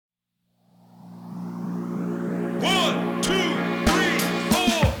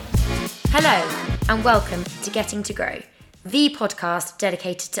Hello, and welcome to Getting to Grow, the podcast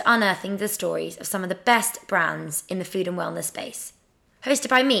dedicated to unearthing the stories of some of the best brands in the food and wellness space. Hosted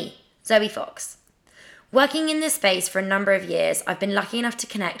by me, Zoe Fox. Working in this space for a number of years, I've been lucky enough to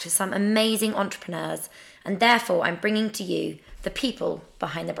connect with some amazing entrepreneurs, and therefore I'm bringing to you the people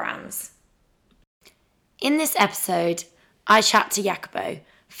behind the brands. In this episode, I chat to Jacopo,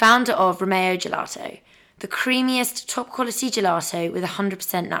 founder of Romeo Gelato, the creamiest, top-quality gelato with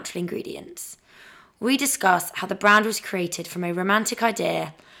 100% natural ingredients. We discuss how the brand was created from a romantic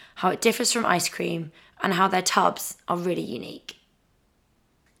idea, how it differs from ice cream, and how their tubs are really unique.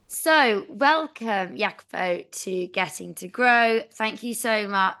 So, welcome, Jacopo, to Getting to Grow. Thank you so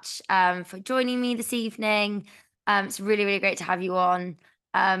much for joining me this evening. It's really, really great to have you on.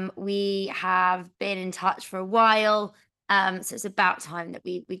 We have been in touch for a while, so it's about time that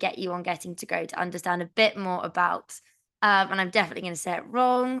we get you on Getting to Grow to understand a bit more about, and I'm definitely going to say it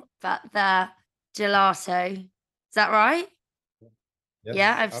wrong, but the gelato. Is that right? Yes,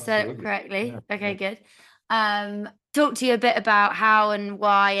 Yeah, I've said it absolutely. correctly. Yeah, Okay, yeah. good. Talk to you a bit about how and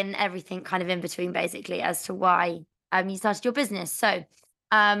why and everything kind of in between, basically, as to why you started your business. So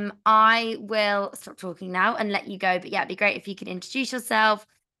I will stop talking now and let you go. But yeah, it'd be great if you could introduce yourself,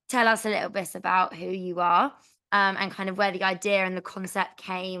 tell us a little bit about who you are, and kind of where the idea and the concept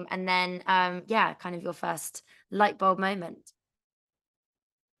came, and then yeah, kind of your first light bulb moment.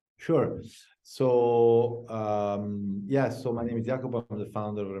 Sure. So my name is Jacopo. I'm the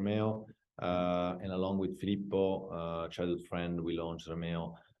founder of Romeo, and along with Filippo, childhood friend, we launched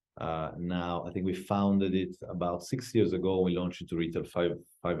Romeo. Now, I think we founded it about 6 years ago. We launched it to retail five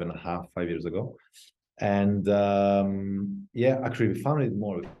years ago. And yeah, actually, we founded it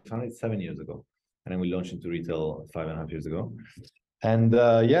more. We founded it 7 years ago, and then we launched it to retail 5.5 years ago. And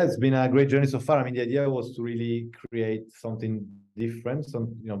yeah, it's been a great journey so far. I mean, the idea was to really create something different,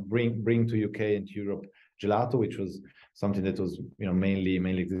 bring to UK and to Europe gelato, which was something that was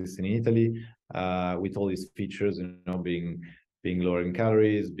mainly existing in Italy, with all these features, being lower in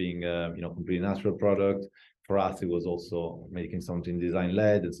calories, being completely natural product. For us, it was also making something design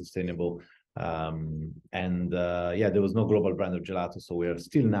led and sustainable. Yeah, there was no global brand of gelato, so we are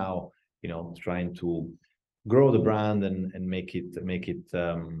still now trying to grow the brand and make it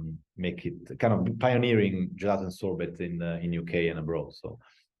kind of pioneering gelato and sorbet in UK and abroad. So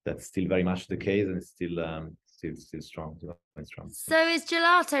that's still very much the case, and it's still strong. So is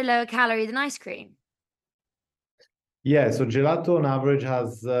gelato lower calorie than ice cream? Yeah, so gelato on average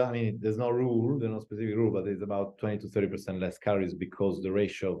has, I mean, there's no specific rule, but it's about 20 to 30% less calories because the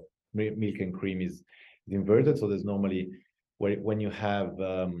ratio of milk and cream is inverted. So there's normally, when you have,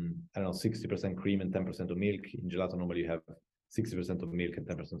 I don't know, 60% cream and 10% of milk, in gelato, normally you have 60% of milk and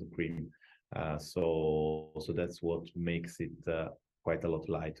 10% of cream. So that's what makes it quite a lot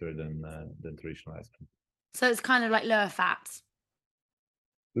lighter than traditional ice cream. So it's kind of like lower fat.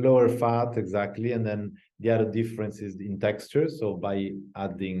 Lower fat, exactly. And then the other difference is in texture. So by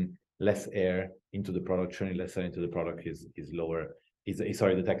adding less air into the product, churning less air into the product is lower.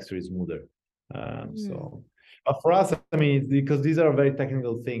 Sorry, the texture is smoother. So, but for us, I mean, because these are very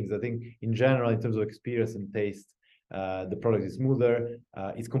technical things. I think in general, in terms of experience and taste, the product is smoother.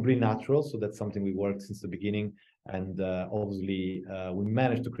 It's completely natural, so that's something we worked since the beginning. And obviously, we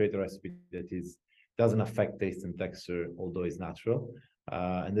managed to create a recipe that doesn't affect taste and texture, although it's natural.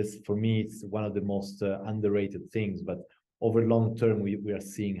 And this, for me, it's one of the most underrated things. But over long term, we are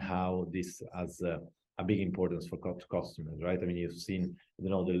seeing how this has a big importance for customers, right? I mean, you've seen, the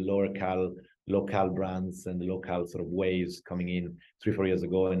local brands and the local sort of waves coming in 3-4 years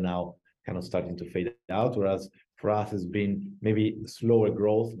ago, and now kind of starting to fade out. Whereas for us, it's been maybe slower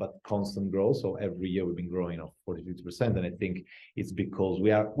growth, but constant growth. So every year we've been growing 40-50%, and I think it's because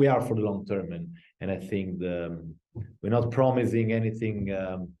we are for the long term, and I think we're not promising anything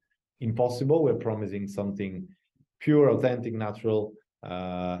impossible. We're promising something pure, authentic, natural,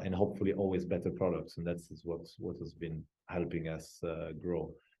 and hopefully always better products, and that's what has been helping us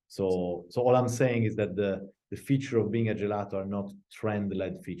grow. So all I'm saying is that the feature of being a gelato are not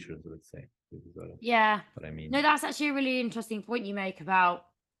trend-led features, let's say. This is what I mean. No, that's actually a really interesting point you make about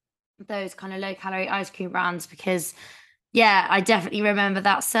those kind of low-calorie ice cream brands, because yeah, I definitely remember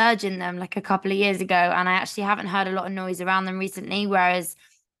that surge in them like a couple of years ago, and I actually haven't heard a lot of noise around them recently. Whereas,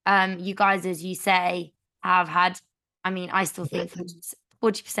 you guys, as you say, have had. I mean, I still think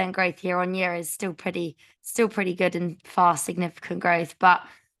 40% growth year on year is still pretty good and fast, significant growth. But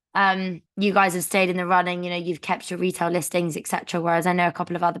you guys have stayed in the running. You've kept your retail listings, etc. Whereas I know a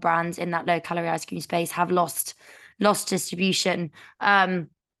couple of other brands in that low-calorie ice cream space have lost distribution.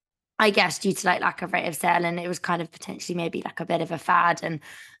 I guess due to like lack of rate of sale, and it was kind of potentially maybe like a bit of a fad. And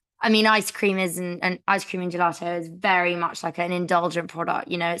I mean, ice cream is and ice cream and gelato is very much like an indulgent product.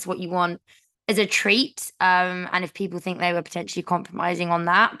 You know, it's what you want as a treat. And if people think they were potentially compromising on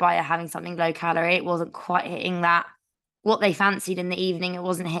that by having something low calorie, it wasn't quite hitting that what they fancied in the evening. It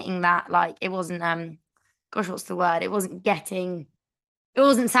wasn't hitting that, like it wasn't gosh, what's the word? It wasn't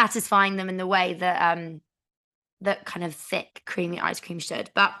satisfying them in the way that that kind of thick, creamy ice cream should.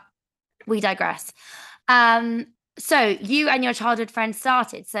 But we digress. Um, so you and your childhood friend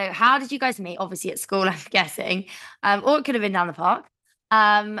started. So how did you guys meet? Obviously at school, I'm guessing, or it could have been down the park.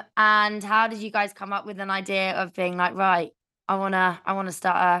 And how did you guys come up with an idea of being like, right, I wanna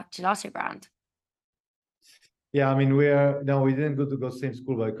start a gelato brand? Yeah, I mean, we didn't go to the same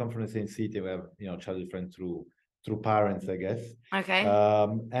school, but we come from the same city. We have, childhood friends through parents, I guess. Okay.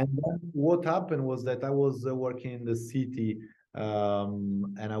 And then what happened was that I was working in the city,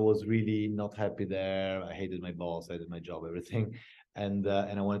 and I was really not happy there. I hated my boss, I hated my job, everything, and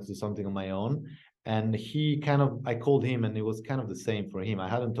I wanted to do something on my own. And I called him, and it was kind of the same for him. I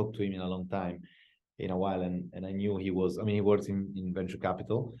hadn't talked to him in a long time, in a while, and I knew he works in venture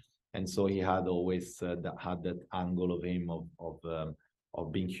capital, and so he had always had that angle of him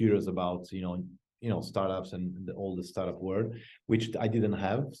of being curious about startups and all the startup world, which I didn't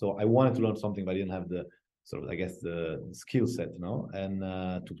have. So I wanted to learn something, but I didn't have the sort of, I guess, the skill set, and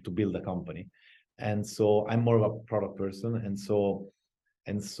to build a company. And so I'm more of a product person, and so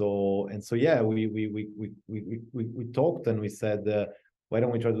yeah, we talked, and we said, why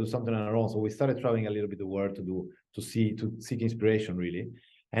don't we try to do something on our own? So we started traveling a little bit the world to seek inspiration, really.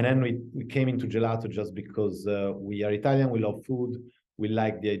 And then we came into gelato just because we are Italian, we love food, we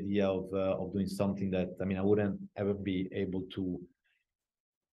like the idea of doing something that, I mean, I wouldn't ever be able to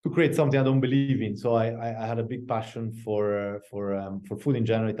create something I don't believe in. So I had a big passion for food in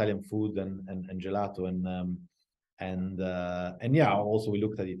general, Italian food and gelato, and yeah, also we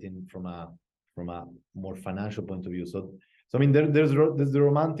looked at it from a more financial point of view. So I mean, there's the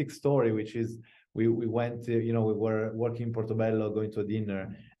romantic story, which is we went, we were working in Portobello, going to a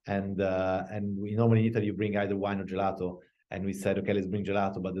dinner, and we normally in Italy you bring either wine or gelato, and we said, okay, let's bring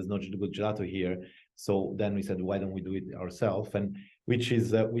gelato, but there's no good gelato here. So then we said, why don't we do it ourselves? And which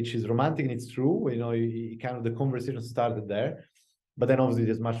is romantic, and it's true. Kind of the conversation started there. But then obviously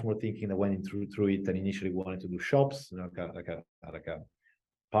there's much more thinking that went through it. And initially we wanted to do shops, like a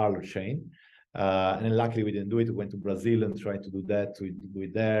parlor chain. And then luckily we didn't do it. We went to Brazil and tried to do that, to do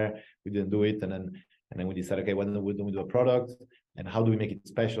it there. We didn't do it. And then we decided, okay, when we do a product, and how do we make it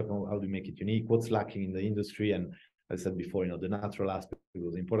special? How do we make it unique? What's lacking in the industry? And as I said before, the natural aspect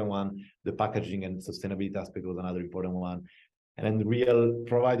was an important one. The packaging and sustainability aspect was another important one. And then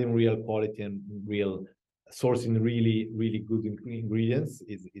providing real quality and real sourcing really, really good ingredients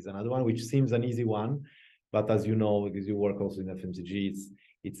is another one, which seems an easy one. But as you know, because you work also in FMCG,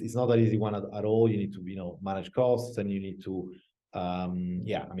 it's not an easy one at all. You need to manage costs, and you need to I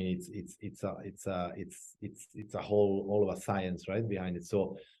mean, it's a all of a science, right, behind it.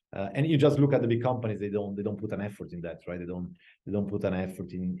 So and you just look at the big companies, they don't put an effort in that, right? They don't put an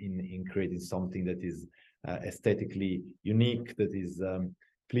effort in creating something that is aesthetically unique, that is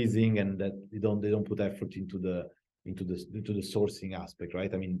pleasing, and that they don't put effort into the sourcing aspect,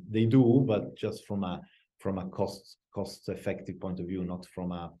 right? I mean, they do, but just from a cost effective point of view, not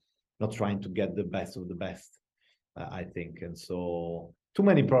trying to get the best of the best, I think. And so too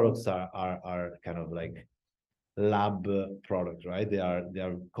many products are kind of like lab products, right? They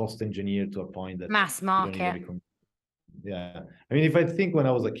are cost engineered to a point that Mass market. Yeah. I mean, if I think when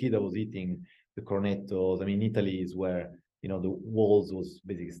I was a kid, I was eating the cornettos. I mean, Italy is where the Walls was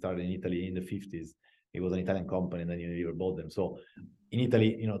basically started in Italy in the 50s. It was an Italian company, and then Unilever bought them. So in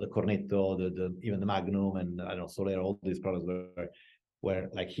Italy, the cornetto, the even the Magnum, and I don't know, Solera, all these products were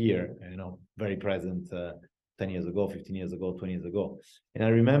like here, very present 10 years ago, 15 years ago, 20 years ago. And I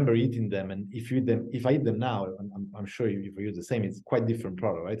remember eating them, and if I eat them now, I'm sure if you use the same, it's quite different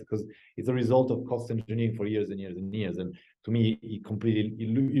product, right? Because it's a result of cost engineering for years and years and years. And to me, it completely,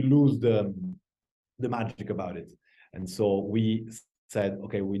 you lose the magic about it. And so we said,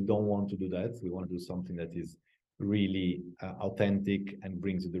 okay, we don't want to do that. We want to do something that is really authentic and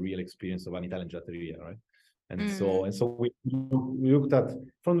brings you the real experience of an Italian gelateria, right? And so we looked at,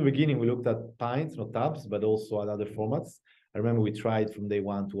 from the beginning, we looked at pints, not tubs, but also at other formats. I remember we tried from day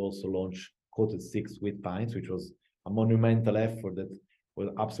one to also launch coated sticks with pints, which was a monumental effort that was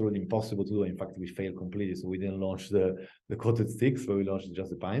absolutely impossible to do. In fact, we failed completely, so we didn't launch the coated sticks, but we launched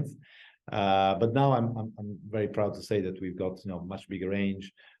just the pints. But now I'm very proud to say that we've got much bigger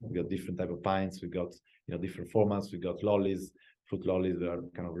range. We've got different type of pints. We've got different formats. We've got lollies fruit lollies, there are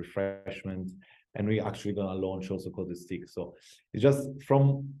kind of refreshments, and we actually gonna launch also Coated Sticks. So it's just from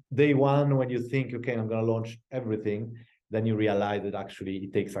day one when you think, okay, I'm gonna launch everything, then you realize that actually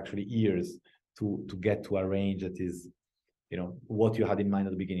it takes actually years to get to a range that is, you know, what you had in mind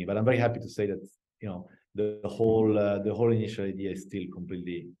at the beginning. But I'm very happy to say that, you know, the whole initial idea is still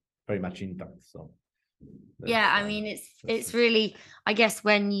completely very much intact. So yeah, I mean, it's really, I guess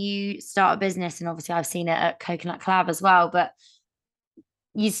when you start a business, and obviously I've seen it at Coconut Collab as well, but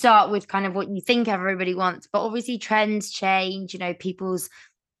you start with kind of what you think everybody wants, but obviously trends change, you know, people's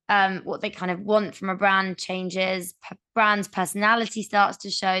what they kind of want from a brand changes, brand's personality starts to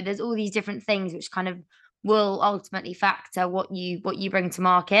show. There's all these different things which kind of will ultimately factor what you bring to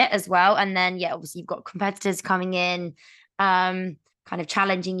market as well. And then yeah, obviously you've got competitors coming in, kind of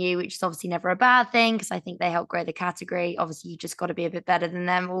challenging you, which is obviously never a bad thing because I think they help grow the category. Obviously, you just got to be a bit better than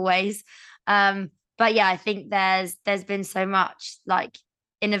them always. But yeah, I think there's been so much like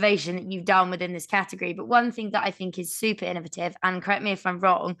innovation that you've done within this category. But one thing that I think is super innovative, and correct me if I'm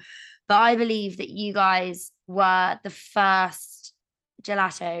wrong, but I believe that you guys were the first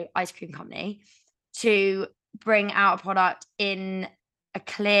gelato ice cream company to bring out a product in a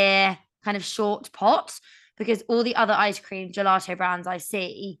clear kind of short pot, because all the other ice cream gelato brands I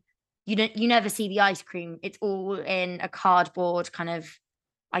see, you never see the ice cream. It's all in a cardboard kind of,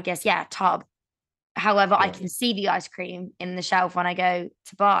 I guess, yeah, tub. However, I can see the ice cream in the shelf when I go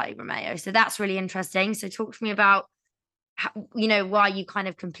to buy Romeo. So that's really interesting. So talk to me about how, you know, why you kind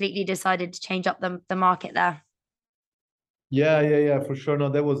of completely decided to change up the market there. Yeah, for sure. No,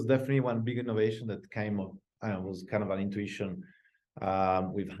 there was definitely one big innovation that came up. Was kind of an intuition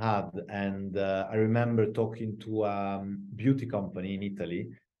we've had. And I remember talking to a beauty company in Italy,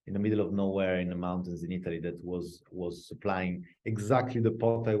 in the middle of nowhere in the mountains in Italy, that was supplying exactly the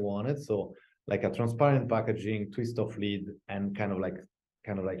pot I wanted. So like a transparent packaging, twist off lid, and kind of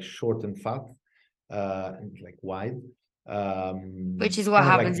like short and fat, and like wide. Which is what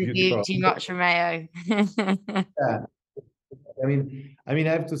kind of happens like if beauty you product. do much Romeo. Yeah. I mean,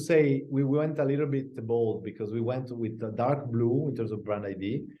 I have to say we went a little bit bold because we went with the dark blue in terms of brand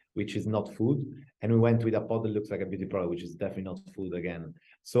ID, which is not food, and we went with a pot that looks like a beauty product, which is definitely not food again.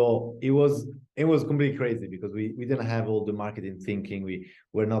 So it was completely crazy because we didn't have all the marketing thinking. We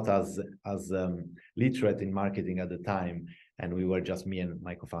were not as literate in marketing at the time, and we were just me and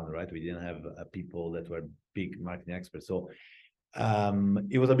my co-founder, right? We didn't have people that were big marketing experts. So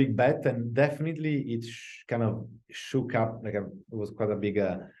it was a big bet, and definitely it kind of shook up. Like it was quite a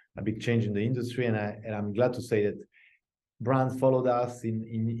big change in the industry, and I'm glad to say that brands followed us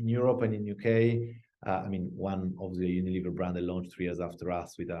in Europe and in UK. I mean, one of the Unilever brand that launched 3 years after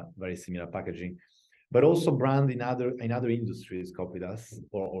us with a very similar packaging, but also brand in other industries copied us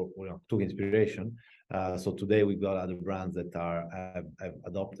or took inspiration. So today we've got other brands that have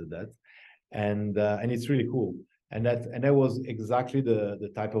adopted that, and it's really cool. And that was exactly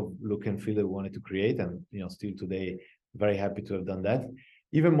the type of look and feel that we wanted to create, and still today very happy to have done that.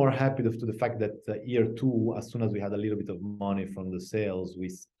 Even more happy to the fact that year 2, as soon as we had a little bit of money from the sales,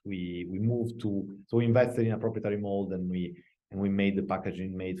 we moved to, so we invested in a proprietary mold, and we made the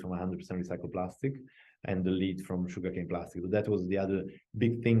packaging made from 100% recycled plastic, and the lid from sugarcane plastic. So that was the other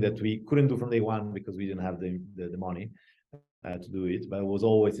big thing that we couldn't do from day one because we didn't have the money to do it, but it was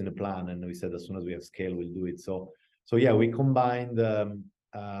always in the plan, and we said as soon as we have scale, we'll do it. So yeah, we combined a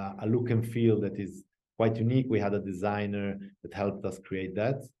look and feel that is quite unique. We had a designer that helped us create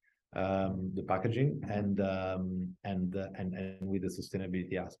that, the packaging, and with the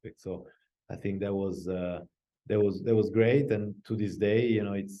sustainability aspect. So I think that was great, and to this day,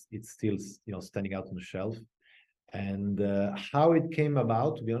 it's still standing out on the shelf. And how it came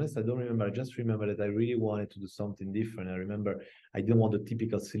about, to be honest, I don't remember. I just remember that I really wanted to do something different. I remember I didn't want the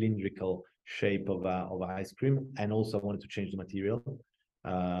typical cylindrical shape of ice cream, and also I wanted to change the material.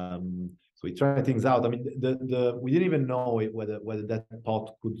 So we tried things out. I mean, we didn't even know whether that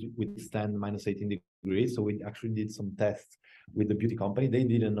pot could withstand -18 degrees. So we actually did some tests with the beauty company. They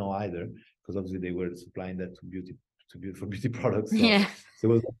didn't know either, because obviously they were supplying that to beauty products. So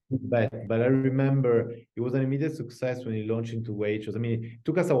it was a good bet. But I remember it was an immediate success when we launched into Waitrose. I mean, it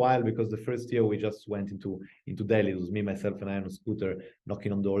took us a while because the first year we just went into Delhi. It was me, myself, and I on a scooter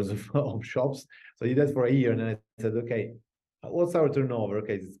knocking on doors of shops. So I did that for a year, and then I said, okay, what's our turnover?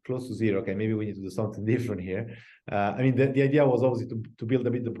 Okay, it's close to 0. Okay, maybe we need to do something different here. I mean, the idea was obviously to build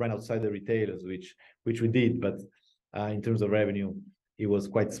a bit the brand outside the retailers, which we did, but in terms of revenue, it was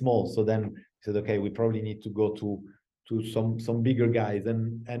quite small. So then we said, okay, we probably need to go to some bigger guys,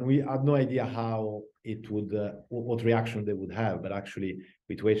 and we had no idea how it would what reaction they would have. But actually,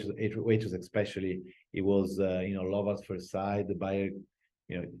 with Waitrose especially, it was love at first sight. The buyer,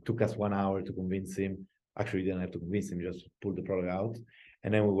 it took us 1 hour to convince him. Actually, we didn't have to convince him; just pull the product out,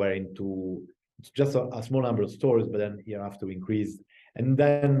 and then we were into just a small number of stores. But then year after we increased, and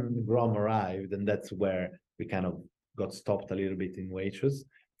then Grom arrived, and that's where we kind of got stopped a little bit in Waitrose.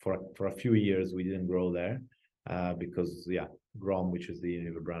 For a few years, we didn't grow there. Because Grom, which is the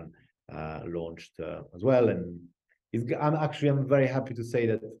Unilever brand, launched as well, and I'm very happy to say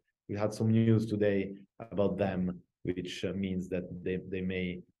that we had some news today about them, which means that they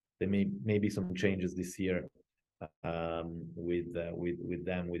may be some changes this year with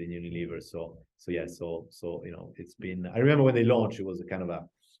them within Unilever. So it's been. I remember when they launched, it was a kind of a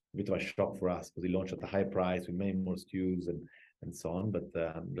bit of a shock for us because they launched at a high price. We made more SKUs and so on. But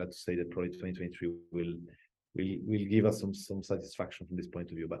I'm glad to say that probably 2023 will give us some satisfaction from this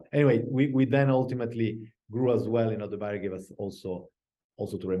point of view. But anyway, we then ultimately grew as well. The buyer gave us also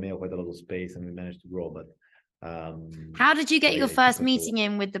to Remeo quite a lot of space, and we managed to grow. But how did you get your first meeting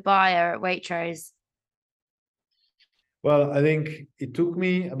in with the buyer at Waitrose? Well, I think it took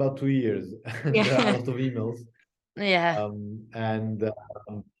me about 2 years. There are a lot of emails. Yeah.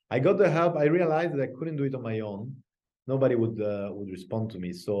 I got the help. I realized that I couldn't do it on my own. Nobody would respond to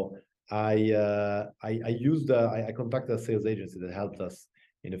me. So I contacted a sales agency that helped us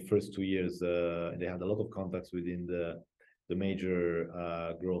in the first 2 years. They had a lot of contacts within the major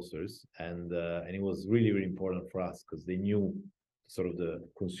grocers, and it was really, really important for us because they knew sort of the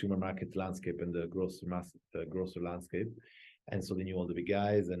consumer market landscape and the grocer landscape, and so they knew all the big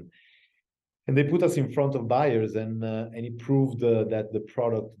guys, and they put us in front of buyers, and it proved that the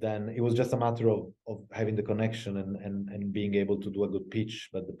product, then it was just a matter of having the connection and being able to do a good pitch.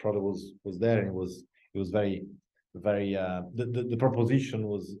 But the product was there, and it was very, very the proposition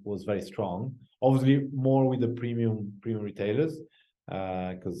was very strong. Obviously, more with the premium retailers,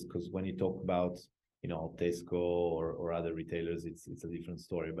 because when you talk about Tesco or other retailers, it's a different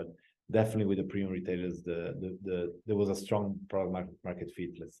story. But definitely with the premium retailers, there was a strong product market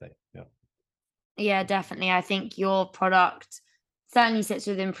fit, let's say. Yeah, definitely. I think your product certainly sits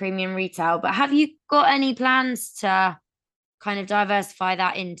within premium retail, but have you got any plans to kind of diversify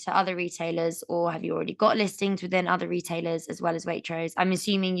that into other retailers, or have you already got listings within other retailers as well as Waitrose? I'm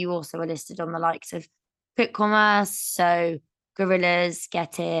assuming you also are listed on the likes of Quick Commerce, so Gorillas,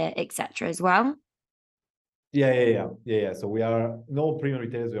 Getir, etc. as well. Yeah. So we are no premium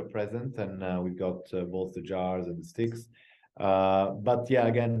retailers. We are present, and we've got both the jars and the sticks. But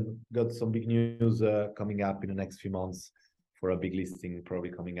again, got some big news coming up in the next few months for a big listing, probably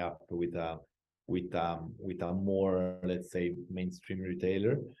coming up with a more, let's say, mainstream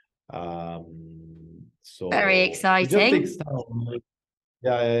retailer. So very exciting. It just takes time.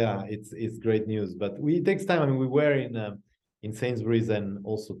 Yeah. It's great news, but it takes time. I mean, we were in Sainsbury's and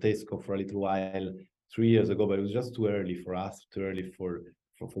also Tesco for a little while 3 years ago, but it was just too early for us, too early for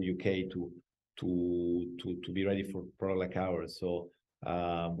UK to be ready for a product like ours. So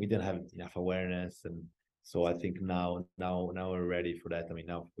we didn't have enough awareness, and so I think now we're ready for that. I mean,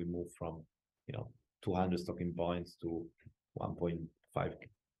 now we move from 200 stocking points to 1.5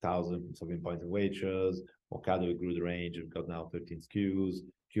 thousand stocking points in Waitrose. Ocado, we grew the range. We've got now 13 SKUs.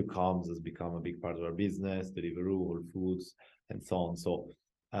 Q-Coms has become a big part of our business. Deliveroo, Whole Foods, and so on. So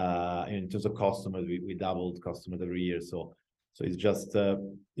in terms of customers, we doubled customers every year. So it's just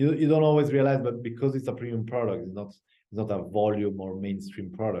you don't always realize, but because it's a premium product, it's not a volume or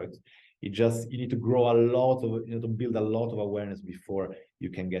mainstream product. You need to grow a lot of to build a lot of awareness before you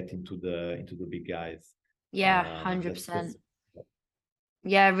can get into the big guys. Yeah, 100%.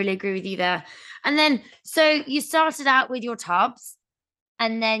 Yeah, I really agree with you there. And then, so you started out with your tubs,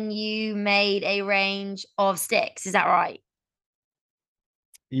 and then you made a range of sticks. Is that right?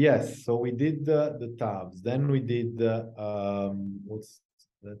 Yes. So we did the tubs. Then we did let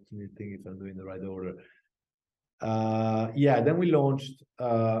me think if I'm doing the right order. Then we launched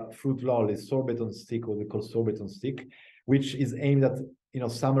Fruit Lollies sorbet on stick, what we call sorbet on stick, which is aimed at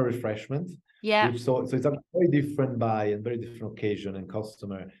summer refreshment. Yeah. So it's a very different buy and very different occasion and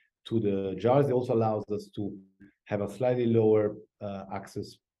customer to the jars. It also allows us to have a slightly lower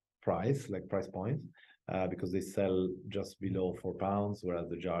access price point, because they sell just below £4, whereas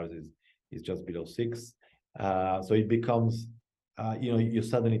the jars is just below 6. So it becomes you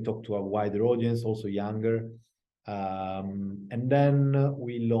suddenly talk to a wider audience, also younger. And then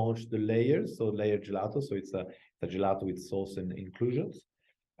we launched the layers, so layered gelato. So it's a gelato with sauce and inclusions.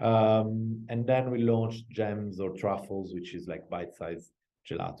 And then we launched gems or truffles, which is like bite-sized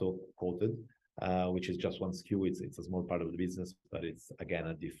gelato coated. which is just one SKU. It's a small part of the business, but it's again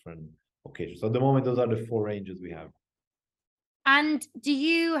a different occasion. So at the moment, those are the 4 ranges we have. And do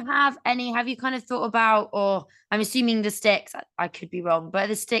you have you kind of thought about, or I'm assuming the sticks, I could be wrong, but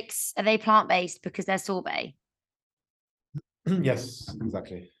the sticks, are they plant-based because they're sorbet? Yes,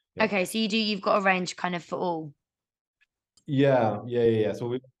 exactly. Yeah. Okay, so you've got a range kind of for all. Yeah. So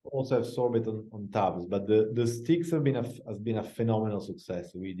we also have sorbet on tabs, but the sticks has been a phenomenal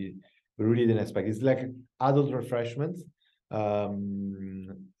success. We really didn't expect. It's like adult refreshment.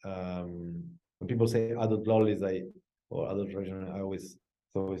 When people say adult lollies, or adult refreshment, I always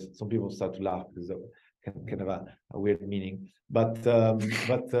some people start to laugh because kind of a weird meaning. But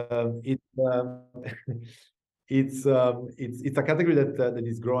it's a category that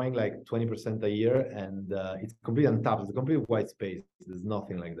is growing like 20% a year, and it's completely untapped. It's a complete white space. There's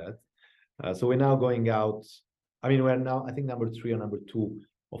nothing like that. So we're now going out. I mean, we're now, I think, number 3 or number 2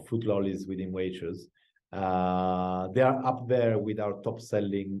 of fruit lollies within Waitrose. They are up there with our top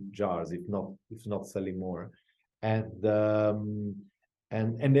selling jars, if not selling more. And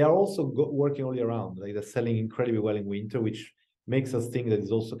they are also working all year round. Like, they're selling incredibly well in winter, which makes us think that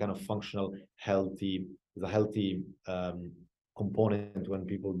it's also kind of functional, healthy. There's a healthy component when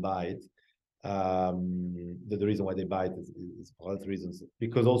people buy it. The reason why they buy it is for health reasons,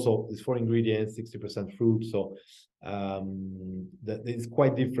 because also it's 4 ingredients, 60% fruit, so that is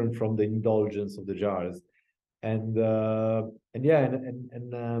quite different from the indulgence of the jars. And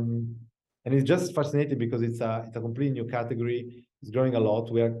it's just fascinating because it's a completely new category. It's growing a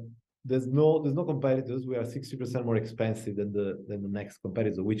lot. There's no competitors. We are 60% more expensive than the next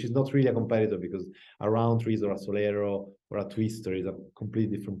competitor, which is not really a competitor, because a Rowntree's or a Solero or a Twister is a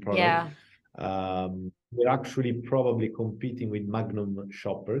completely different product. Yeah. We're actually probably competing with Magnum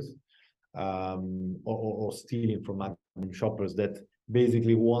shoppers, or stealing from Magnum shoppers that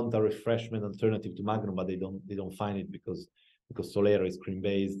basically want a refreshment alternative to Magnum, but they don't find it because Solero is cream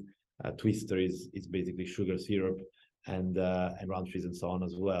based, Twister is basically sugar syrup, and Rowntree's and so on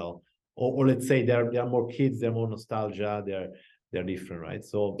as well. Or let's say there are more kids, they're more nostalgia, they're different, right?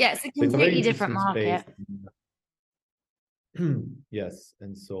 So yeah, it's a completely different market. Yes,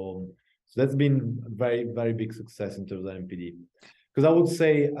 and so that's been a very, very big success in terms of NPD. Because I would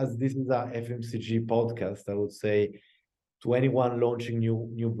say, as this is a FMCG podcast, I would say to anyone launching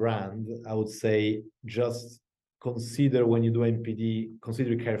new brand, I would say just consider, when you do NPD,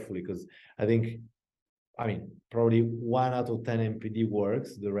 consider it carefully, because I mean, probably 1 out of 10 NPD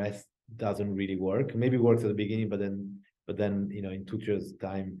works, the rest doesn't really work. Maybe it works at the beginning, but then in 2 years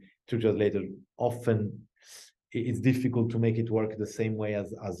time, 2 years later, often it's difficult to make it work the same way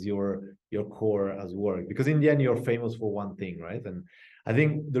as your core has worked, because in the end you're famous for one thing, right? And I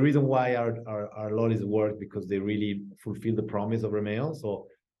think the reason why our lollies work, because they really fulfill the promise of Remeo. So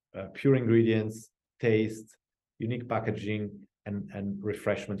pure ingredients, taste, unique packaging, and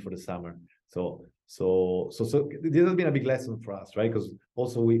refreshment for the summer. So this has been a big lesson for us, right? Because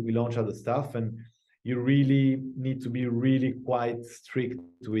also we launch other stuff, and you really need to be really quite strict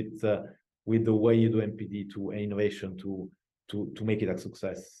with the way you do NPD to innovation to make it a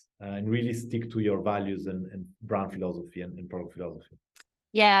success, and really stick to your values and brand philosophy and product philosophy.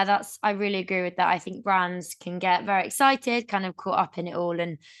 Yeah, I really agree with that. I think brands can get very excited, kind of caught up in it all,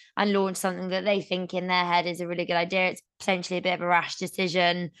 and launch something that they think in their head is a really good idea. It's potentially a bit of a rash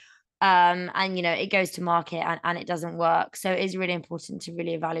decision. And it goes to market and it doesn't work. So it is really important to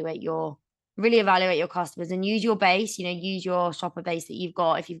really evaluate your customers and use your base, use your shopper base that you've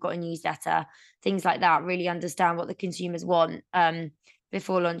got. If you've got a newsletter, things like that, really understand what the consumers want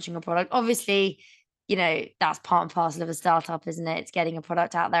before launching a product. Obviously, that's part and parcel of a startup, isn't it? It's getting a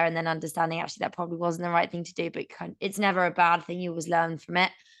product out there and then understanding actually that probably wasn't the right thing to do, but it's never a bad thing. You always learn from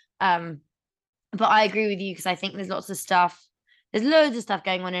it. But I agree with you, because I think there's lots of stuff. There's loads of stuff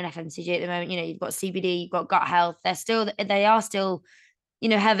going on in FMCG at the moment. You've got CBD, you've got gut health. They are still,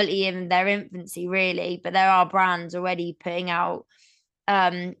 heavily in their infancy, really. But there are brands already putting out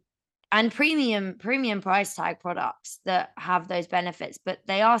and premium price tag products that have those benefits, but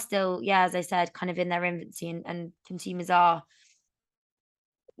they are still, as I said, kind of in their infancy, and consumers are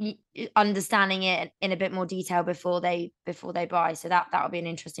understanding it in a bit more detail before they buy. So that will be an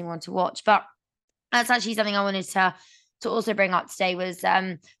interesting one to watch. But that's actually something I wanted to also bring up today was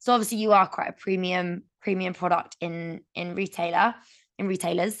so obviously you are quite a premium product in retailers,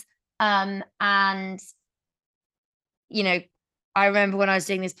 and I remember when I was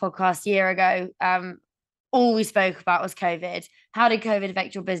doing this podcast a year ago, all we spoke about was COVID. How did COVID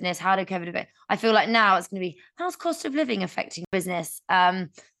affect your business? How did COVID affect? I feel like now it's going to be, how's cost of living affecting business?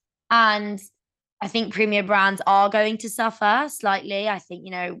 And I think premium brands are going to suffer slightly. I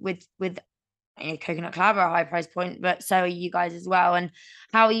think, with Coconut Club are a high price point, but so are you guys as well. And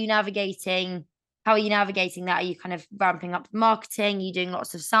how are you navigating? How are you navigating that? Are you kind of ramping up marketing? Are you doing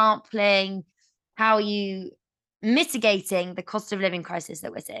lots of sampling? How are you mitigating the cost of living crisis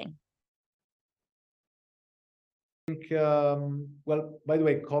that we're seeing? Well, by the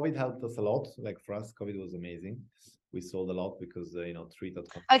way, COVID helped us a lot. Like for us, COVID was amazing. We sold a lot because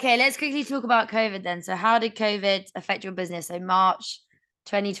Treat.com. Okay, let's quickly talk about COVID then. So how did COVID affect your business? So March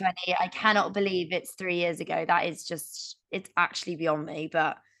 2020, I cannot believe it's 3 years ago. That is just, it's actually beyond me.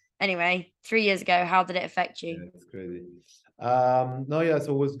 But anyway, 3 years ago, how did it affect you? Yeah, it's crazy. No, yeah,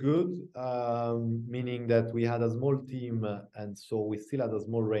 so it was good, meaning that we had a small team, and so we still had a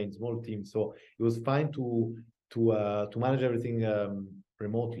small range, small team. So it was fine to manage everything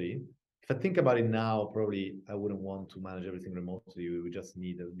remotely. If I think about it now, probably I wouldn't want to manage everything remotely. We would just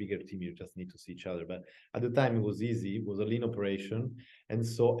need a bigger team. You just need to see each other. But at the time, it was easy. It was a lean operation, and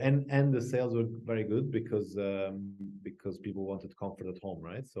so and the sales were very good because people wanted comfort at home,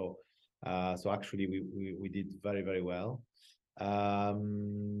 right? So actually, we did very, very well.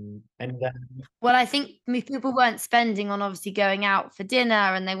 And then Well, I think people weren't spending on obviously going out for dinner,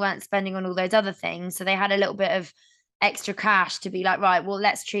 and they weren't spending on all those other things. So they had a little bit of extra cash to be like, right, well,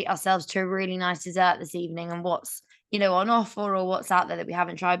 let's treat ourselves to a really nice dessert this evening, and what's, on offer or what's out there that we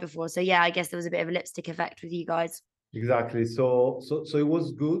haven't tried before. So yeah, I guess there was a bit of a lipstick effect with you guys. exactly. So it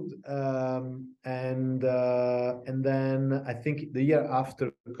was good. And then I think the year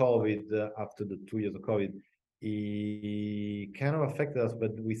after COVID, after the 2 years of COVID, it kind of affected us,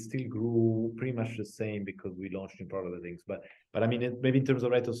 but we still grew pretty much the same because we launched new product and things. But I mean, maybe in terms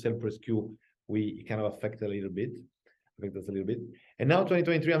of rate of sale per SKU, it kind of affected a little bit. Affected us a little bit. And now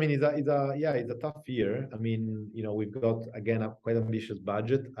 2023, I mean, it's a tough year. I mean, we've got again a quite ambitious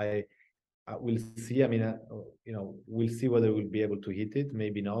budget. We'll see. I mean, we'll see whether we'll be able to hit it.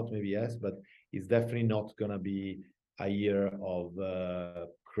 Maybe not, maybe yes, but it's definitely not gonna be a year of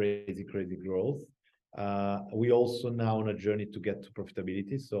crazy growth. We also now on a journey to get to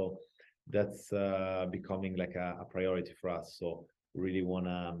profitability, so that's becoming like a priority for us. So really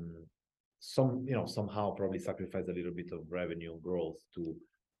wanna somehow probably sacrifice a little bit of revenue growth to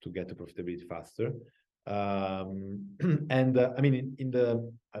get to profitability faster. And I mean,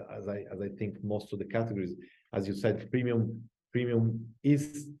 as I think most of the categories, as you said, premium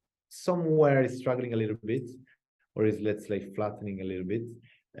is somewhere struggling a little bit, or is, let's say, flattening a little bit.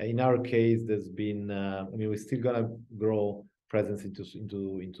 In our case, there's been, I mean, we're still gonna grow presence into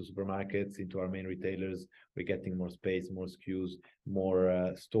supermarkets, into our main retailers. We're getting more space, more SKUs,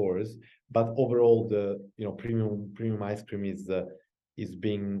 more stores. But overall, the premium ice cream is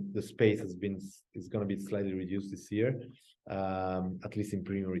being, the space is going to be slightly reduced this year, at least in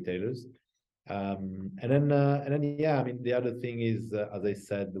premium retailers. And then yeah, I mean, the other thing is, as I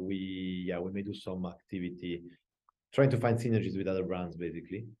said, we may do some activity trying to find synergies with other brands,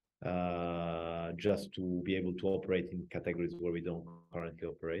 basically, just to be able to operate in categories where we don't currently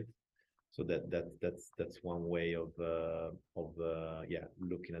operate. So that's one way of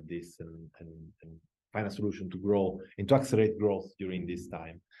looking at this and find a solution to grow and to accelerate growth during this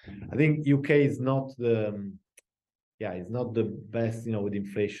time. I think UK is not it's not the best, with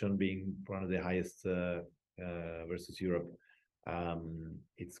inflation being one of the highest versus Europe.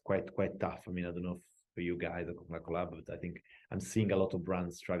 It's quite tough. I mean, I don't know if for you guys at Coca-Cola, but I think I'm seeing a lot of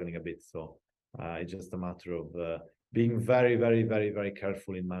brands struggling a bit. So it's just a matter of being very, very, very, very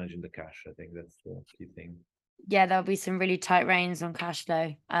careful in managing the cash. I think that's the key thing. Yeah, there'll be some really tight reins on cash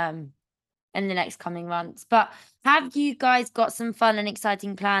flow in the next coming months. But have you guys got some fun and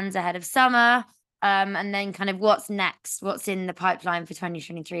exciting plans ahead of summer? And then kind of what's next? What's in the pipeline for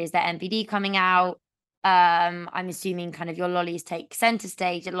 2023? Is there NPD coming out? I'm assuming kind of your lollies take center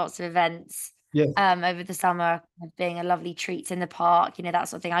stage at lots of events. Yes. Over the summer, being a lovely treats in the park, that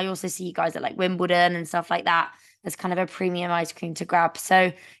sort of thing. I also see you guys at like Wimbledon and stuff like that as kind of a premium ice cream to grab.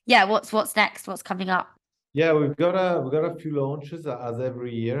 So yeah, what's next? What's coming up? Yeah, we've got a few launches as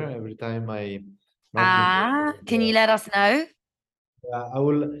every year. Every time Can you let us know? I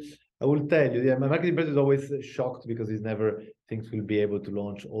will tell you. Yeah, my marketing person is always shocked because he's never thinks we'll be able to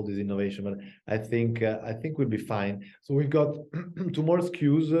launch all this innovation, but I think we'll be fine. So we've got 2 more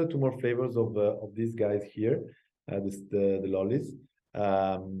SKUs, 2 more flavors of these guys here, the lollies.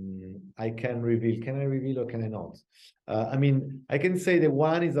 I can reveal. Can I reveal or can I not? I mean, I can say that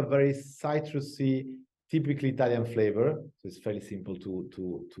one is a very citrusy, typically Italian flavor, so it's fairly simple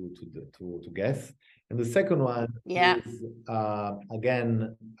to guess. And the second one is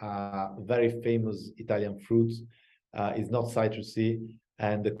again very famous Italian fruit. Is not citrusy,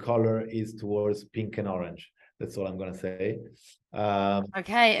 and the color is towards pink and orange. That's all I'm gonna say.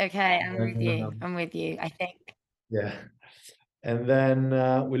 Okay, I'm with you. Um, I'm with you. I think. Yeah. And then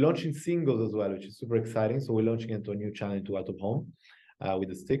we're launching singles as well, which is super exciting. So we're launching into a new channel into out of home with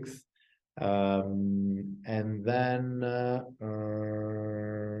the sticks. And then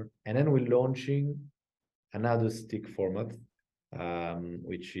we're launching another stick format,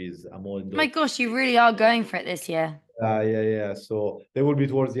 which is a more My gosh, you really are going for it this year. yeah. So they will be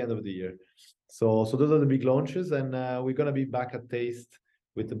towards the end of the year. So those are the big launches, and we're gonna be back at Taste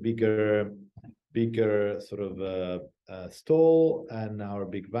with a bigger sort of stall and our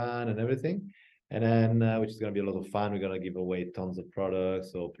big van and everything. And then which is gonna be a lot of fun. We're gonna give away tons of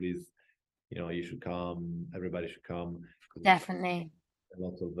products. So please, you should come. Everybody should come. Definitely. A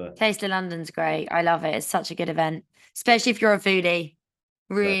lot of Taste of London's great. I love it. It's such a good event, especially if you're a foodie.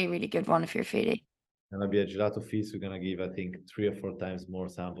 Really, really good one if you're a foodie. gonna be a gelato feast. We're gonna give, I think, 3 or 4 times more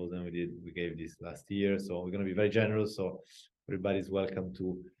samples than we gave this last year. So we're gonna be very generous. So everybody's welcome to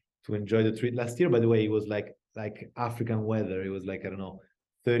enjoy the treat. Last year, by the way, it was like African weather. It was like, I don't know,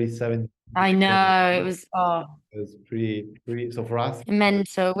 37. I know it was It was pretty. So for us,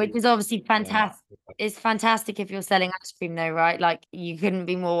 mental, which is obviously fantastic. It's fantastic if you're selling ice cream though, right? Like you couldn't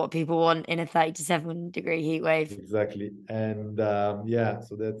be more what people want in a 37-degree heat wave. exactly. And yeah,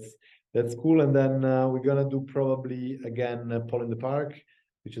 so that's cool. And then we're gonna do probably again Paul in the Park,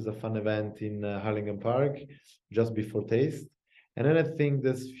 which is a fun event in Harlingen Park, just before Taste. And then I think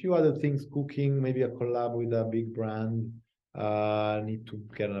there's a few other things cooking, maybe a collab with a big brand. I need to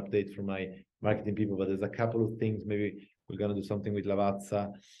get an update from my marketing people, but there's a couple of things. Maybe we're gonna do something with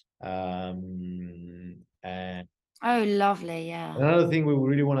Lavazza. And Oh, lovely. Yeah. another thing we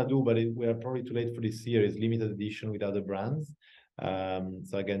really want to do, but we are probably too late for this year, is limited edition with other brands.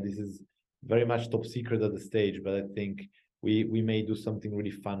 So again, this is very much top secret at the stage, but I think we may do something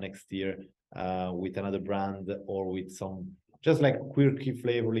really fun next year with another brand or with some just like quirky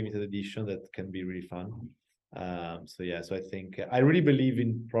flavor limited edition that can be really fun. So yeah, so I think I really believe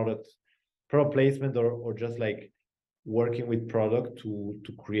in product placement or just like working with product to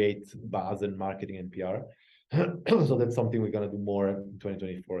create buzz and marketing and PR. So that's something we're gonna do more in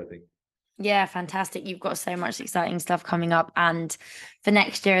 2024, I think. Yeah, fantastic. You've got so much exciting stuff coming up and for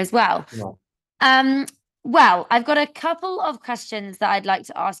next year as well. Yeah. Um, well, I've got a couple of questions that I'd like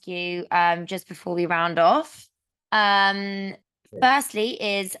to ask you just before we round off. Firstly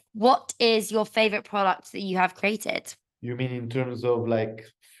is what is your favorite product that you have created? You mean in terms of like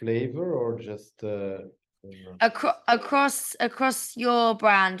flavor or just Across your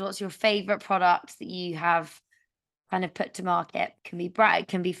brand, what's your favorite product that you have kind of put to market? Can be bright,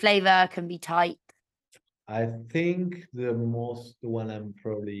 can be flavor, can be type. I think the one I'm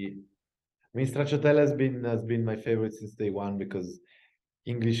probably I mean stracciatella has been my favorite since day one because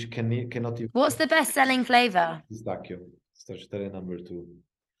English cannot even What's the best selling flavor? pistachio. Stracciatella number 2.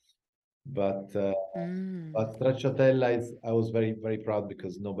 But Mm. stracciatella is I was very, very proud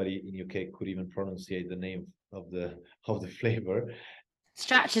because nobody in UK could even pronunciate the name of the flavor.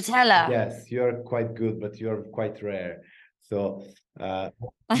 Stracciatella. Yes, you're quite good, but you're quite rare. So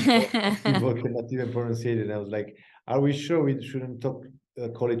people cannot even pronounce it. And I was like, are we sure we shouldn't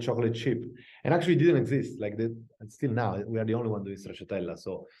call it chocolate chip? And actually it didn't exist. Like that, and still now we are the only one doing stracciatella.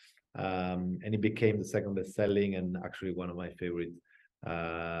 So and it became the second best selling and actually one of my favorite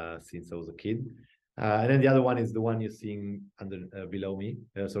since I was a kid. And then the other one is the one you're seeing below me.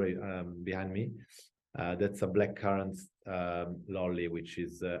 Behind me. That's a blackcurrant lolly, which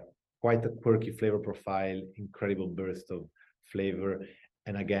is quite a quirky flavor profile, incredible burst of flavor,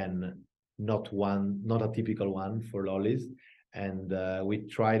 and again, not a typical one for lollies. And we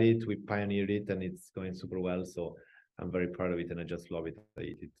tried it, we pioneered it, and it's going super well. So I'm very proud of it, and I just love it. I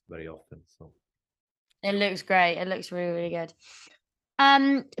eat it very often. So It looks great. It looks really, really good.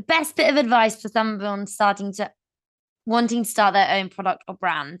 Best bit of advice for someone wanting to start their own product or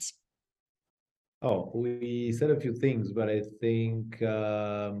brand. oh, we said a few things, but I think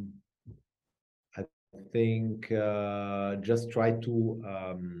just try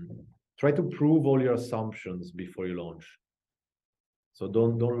to prove all your assumptions before you launch. So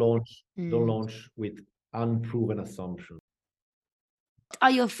don't launch with unproven assumptions. What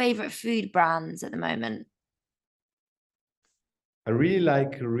are your favorite food brands at the moment? I really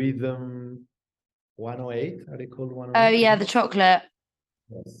like Rhythm 108. Are they called 108? Oh yeah, the chocolate.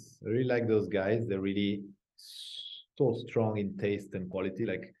 Yes, I really like those guys. They're really so strong in taste and quality.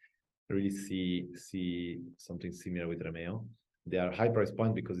 Like I really see something similar with Remeo. They are high price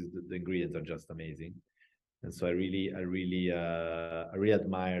point because the ingredients are just amazing. And so I really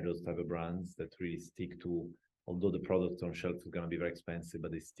admire those type of brands that really stick to, although the product on shelf is going to be very expensive,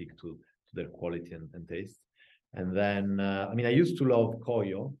 but they stick to their quality and taste. And then, I mean, I used to love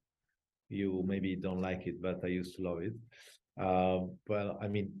Koyo. You maybe don't like it, but I used to love it. Well, I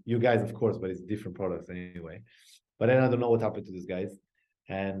mean, you guys, of course, but it's different products anyway. But then I don't know what happened to these guys.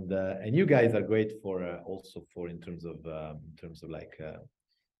 And you guys are great for also for in terms of like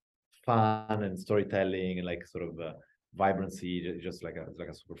fun and storytelling and like sort of vibrancy, just like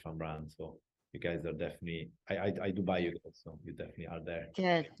a super fun brand. So you guys are definitely, I do buy you guys, so you definitely are there.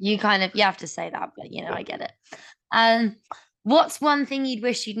 Good. You have to say that, but I get it. What's one thing you'd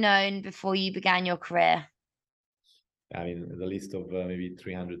wish you'd known before you began your career? I mean, the list of maybe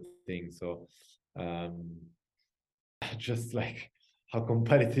 300 things. So just like how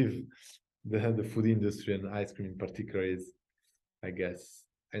competitive the food industry and ice cream in particular is, I guess.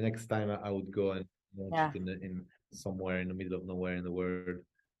 And next time I would go and launch it in somewhere in the middle of nowhere in the world,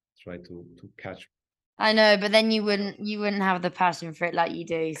 try to catch. I know, but then you wouldn't have the passion for it like you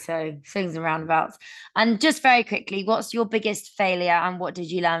do. So swings and roundabouts. And just very quickly, what's your biggest failure and what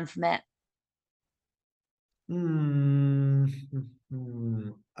did you learn from it?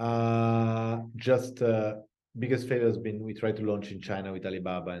 Just biggest failure has been we tried to launch in China with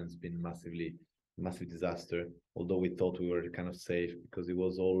Alibaba and it's been massive disaster. Although we thought we were kind of safe because it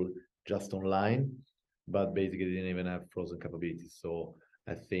was all just online, but basically didn't even have frozen capabilities. So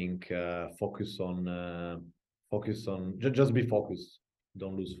I think focus on just be focused.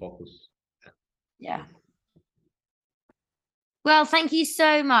 Don't lose focus. Yeah. Well, thank you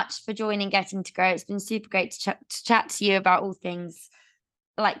so much for joining Getting to Grow. It's been super great to chat to you about all things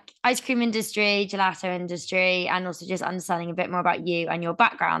like ice cream industry, gelato industry, and also just understanding a bit more about you and your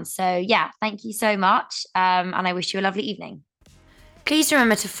background. So yeah, thank you so much. And I wish you a lovely evening. Please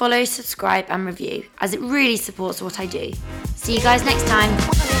remember to follow, subscribe, and review, as it really supports what I do. See you guys next time.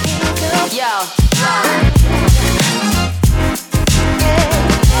 Yo.